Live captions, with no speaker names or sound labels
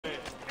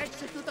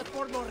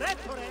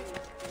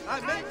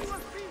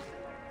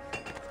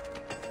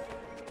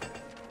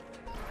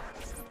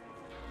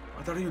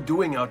What are you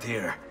doing out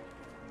here?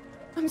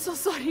 I'm so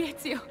sorry,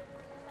 Ezio.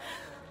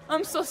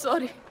 I'm so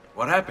sorry.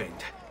 What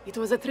happened? It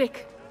was a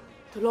trick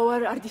to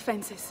lower our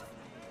defenses.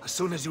 As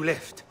soon as you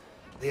left,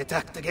 they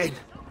attacked again.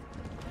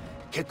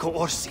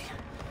 Checcomate,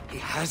 he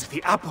has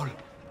the apple.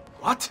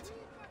 What?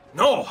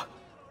 No!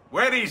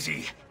 Where is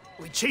he?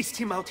 We chased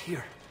him out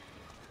here,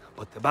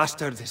 but the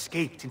bastards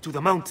escaped into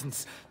the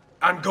mountains.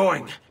 I'm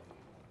going.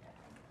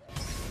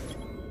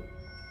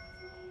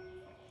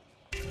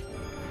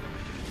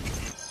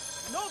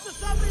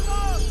 Notice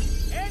everyone!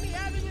 Any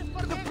evidence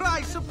for the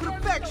price of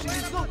perfection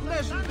is not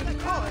measured in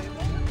coin.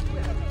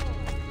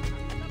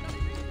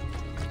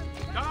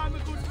 Come,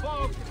 good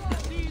folk,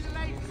 see the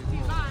latest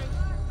design.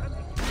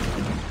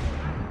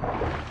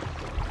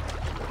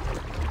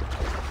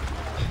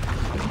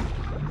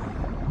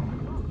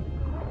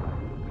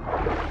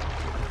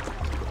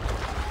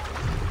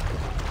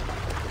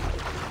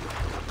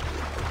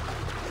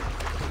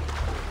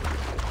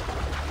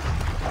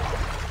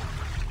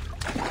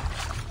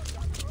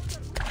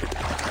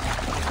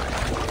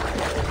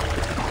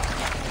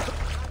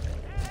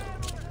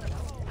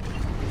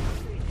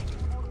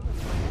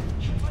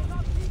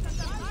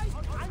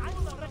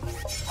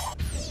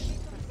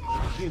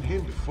 Seen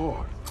him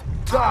before.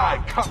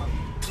 Die, come!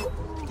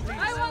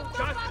 I want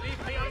just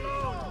leave me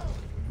alone!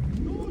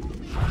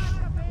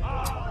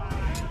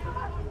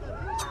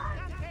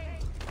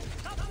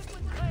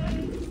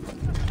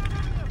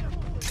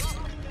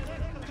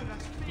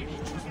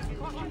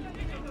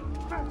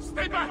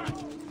 Stay back!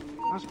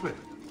 Aspe,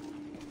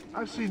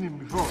 I've seen him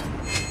before.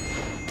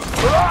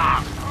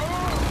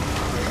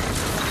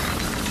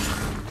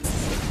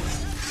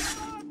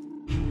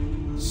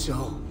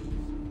 So,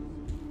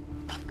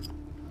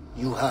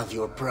 you have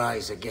your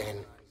prize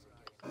again.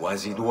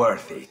 Was it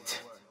worth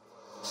it?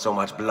 So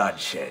much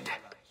bloodshed.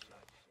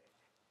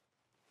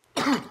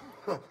 A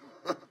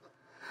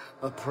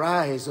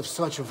prize of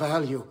such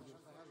value.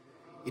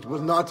 It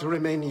will not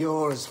remain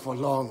yours for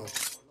long.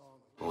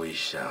 We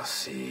shall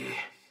see.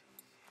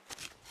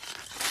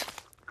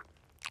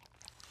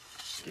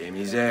 Che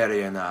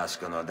miserie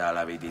nascono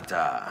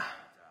dall'avidità.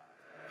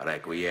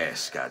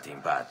 Requiescat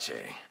in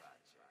pace.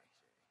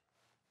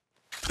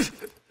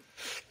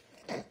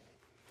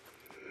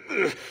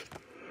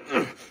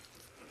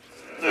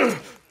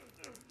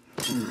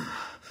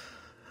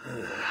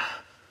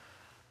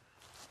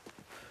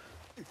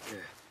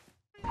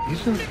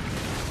 Isn't...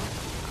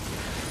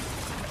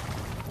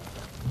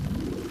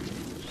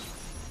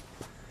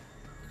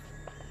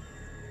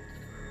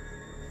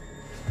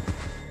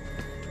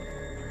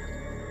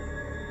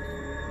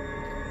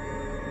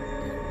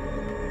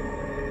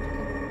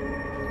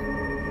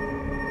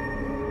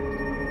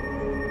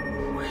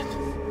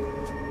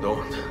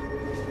 Don't.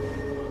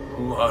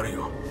 Who are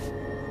you?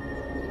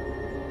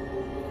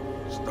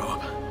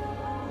 Stop.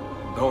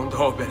 Don't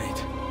open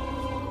it.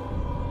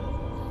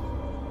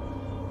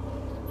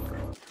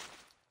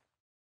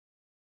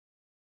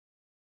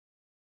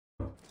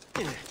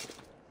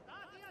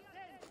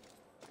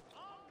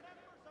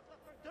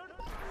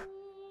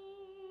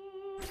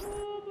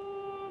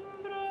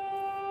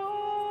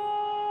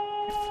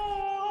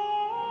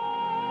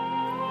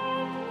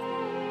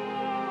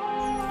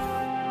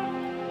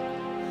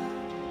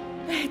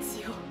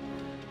 Ezio,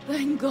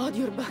 thank God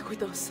you're back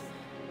with us.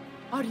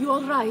 Are you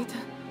all right?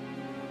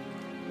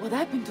 What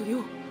happened to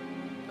you?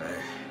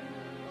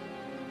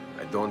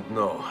 I don't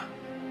know.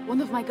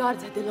 One of my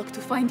guards had the luck to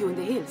find you in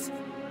the hills,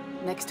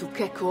 next to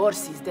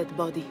Checcomate's dead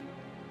body.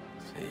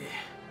 See,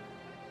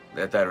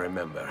 that I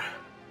remember.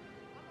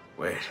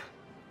 Wait,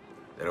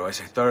 there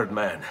was a third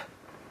man.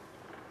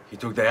 He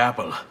took the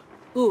apple.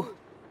 Who?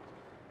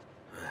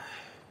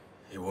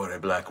 He wore a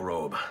black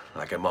robe,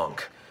 like a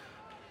monk.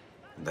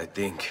 And I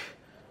think...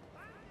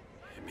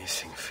 a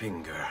missing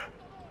finger.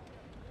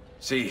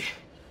 See,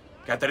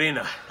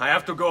 Caterina, I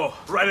have to go,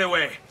 right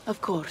away. Of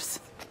course.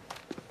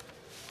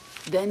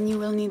 Then you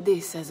will need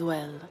this as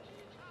well.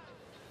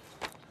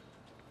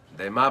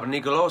 The map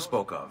Niccolo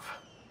spoke of.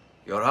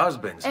 Your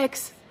husband's...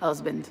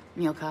 Ex-husband,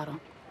 mio caro.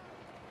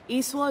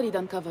 He swore he'd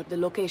uncovered the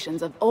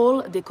locations of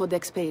all the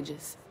Codex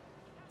pages.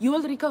 You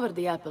will recover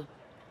the apple,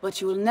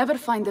 but you will never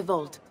find the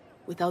vault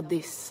without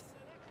this.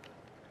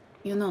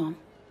 You know,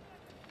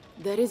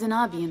 there is an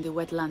abbey in the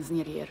wetlands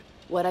near here,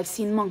 where I've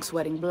seen monks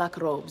wearing black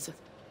robes.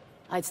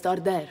 I'd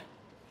start there.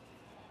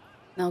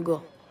 Now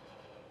go.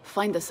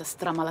 Find us a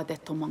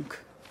stramaladetto monk.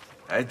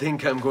 I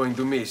think I'm going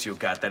to miss you,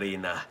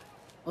 Caterina.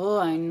 Oh,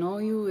 I know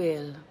you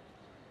will.